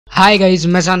Hi guys,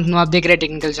 मैं शांतनु, आप देख रहे हैं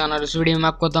टेक्निकल चैनल। इस वीडियो में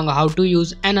आपको बताऊंगा how to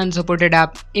use N unsupported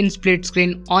app in split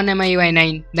screen on MIUI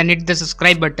 9। Then hit the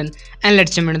subscribe button and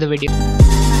let's jump into the video.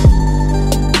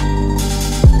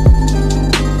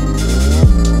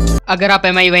 अगर आप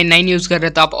MIUI 9 यूज़ कर रहे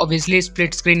हैं तो आप ऑब्वियसली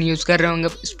स्प्लिट स्क्रीन यूज़ कर रहे होंगे।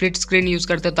 स्प्लिट स्क्रीन यूज़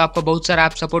करते हैं तो आपको बहुत सारा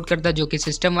ऐप सपोर्ट करता है जो कि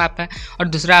सिस्टम ऐप है, और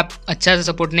दूसरा ऐप अच्छा से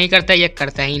सपोर्ट नहीं करता है या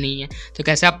करता ही नहीं है। तो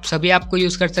कैसे आप सभी ऐप को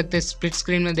यूज़ कर सकते हैं स्प्लिट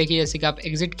स्क्रीन में, देखिए जैसे कि आप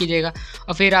एग्जिट कीजिएगा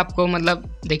और फिर आपको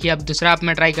देखिए आप दूसरा ऐप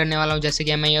में ट्राई करने वाला हूँ, जैसे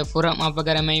कि MIUI फोरम। आप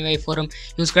अगर MIUI फोरम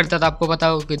यूज़ करता है तो आपको पता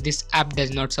होगा कि this app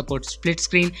does not support split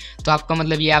screen. तो आपका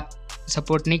ये ऐप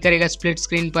सपोर्ट नहीं करेगा स्प्लिट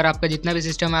स्क्रीन पर, आपका जितना भी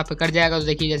सिस्टम ऐप कर जाएगा। तो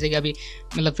देखिए जैसे कि अभी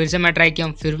फिर से मैं ट्राई किया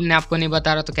हूँ, फिर मैं आपको नहीं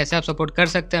बता रहा। तो कैसे आप सपोर्ट कर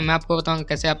सकते हैं मैं आपको बताऊंगा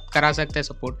कैसे आप करा सकते हैं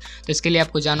सपोर्ट। तो इसके लिए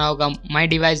आपको जाना होगा माई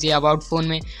डिवाइस या अबाउट फोन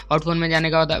में। अबाउट फोन में जाने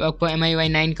के बाद आपको MIUI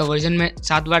 9 का वर्जन में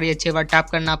 7 बार या 6 बार टैप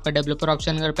करना। आपका डेवलपर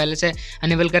ऑप्शन अगर पहले से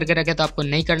अनेबल करके रखे तो आपको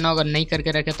नहीं करना होगा, नहीं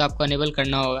करके रखे तो आपको अनेबल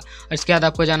करना होगा। और इसके बाद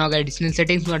आपको जाना होगा एडिशनल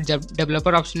सेटिंग्स में। जब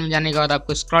डेवलपर ऑप्शन में जाने के बाद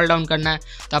आपको स्क्रॉल डाउन करना है,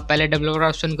 तो आप पहले डेवलपर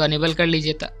ऑप्शन को अनेबल कर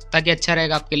लीजिए ताकि अच्छा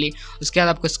रहेगा आपके लिए। उसके बाद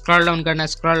आपको स्क्रॉल डाउन करना है,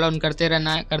 स्क्रॉल डाउन करते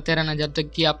रहना जब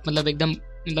तक कि आप एकदम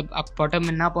आप बॉटम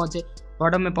में ना पहुंचे।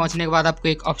 बॉटम में पहुंचने के बाद आपको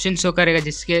एक ऑप्शन शो करेगा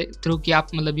जिसके थ्रू कि आप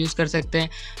यूज़ कर सकते हैं।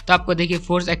 तो आपको देखिए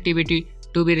force activity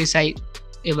to be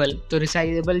resizable. तो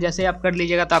रिसाइजेबल जैसे आप कर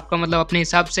लीजिएगा तो आपका अपने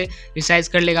हिसाब से रिसाइज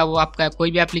कर लेगा वो आपका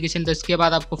कोई भी एप्लीकेशन। तो इसके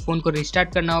बाद आपको फ़ोन को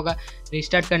रिस्टार्ट करना होगा।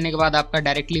 रिस्टार्ट करने के बाद आपका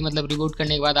डायरेक्टली रिबूट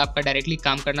करने के बाद आपका डायरेक्टली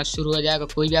काम करना शुरू हो जाएगा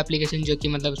कोई भी एप्लीकेशन जो कि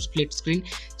स्प्लिट स्क्रीन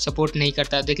सपोर्ट नहीं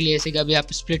करता। देख लीजिए जैसे कि अभी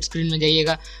आप स्प्लिट स्क्रीन में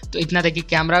जाइएगा तो इतना देखिए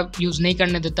कैमरा यूज़ नहीं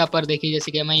करने देता, पर देखिए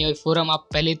जैसे कि MIUI फोरम आप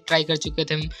पहले ट्राई कर चुके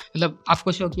थे,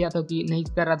 आपको शो किया था कि नहीं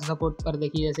कर रहा था सपोर्ट, पर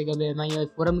देखिए जैसे कि अभी MIUI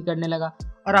फोरम करने लगा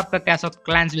और आपका क्लैश ऑफ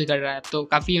क्लैंस भी कर रहा है। तो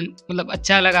काफ़ी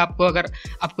अच्छा लगा आपको। अगर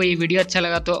आपको ये वीडियो अच्छा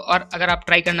लगा तो, और अगर आप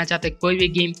ट्राई करना चाहते हैं कोई भी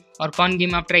गेम और कौन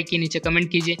गेम आप ट्राई किए नीचे कमेंट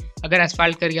कीजिए। अगर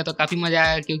एस्फाल्ट कर गया तो काफ़ी मज़ा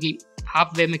आएगा, क्योंकि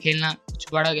हाफ वे में खेलना कुछ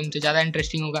बड़ा गेम तो ज़्यादा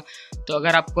इंटरेस्टिंग होगा। तो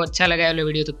अगर आपको अच्छा लगा ये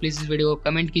वीडियो तो प्लीज़ इस वीडियो को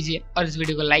कमेंट कीजिए और इस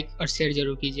वीडियो को लाइक और शेयर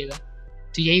जरूर कीजिएगा।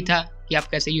 तो यही था कि आप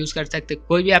कैसे यूज़ कर सकते हैं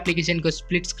कोई भी एप्लीकेशन को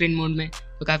स्प्लिट स्क्रीन मोड में।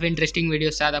 तो काफ़ी इंटरेस्टिंग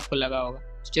वीडियो शायद आपको लगा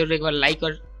होगा। जरूर एक बार लाइक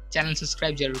और चैनल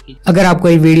सब्सक्राइब जरूर कीजिए। अगर आपको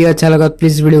ये वीडियो अच्छा लगा तो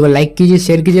प्लीज वीडियो को लाइक कीजिए,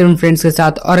 शेयर कीजिए अपने फ्रेंड्स के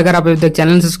साथ। और अगर आप अभी तक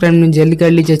चैनल सब्सक्राइब नहीं जल्दी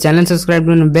कर लीजिए, चैनल सब्सक्राइब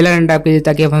करने बेल आइकन टैप कीजिए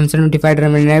ताकि आप हमसे नोटिफाइड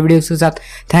रहे नए वीडियोस के साथ।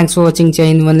 Thanks for watching. जय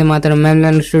हिंद, वंदे मातरम।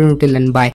 मैं टिल देन बाय।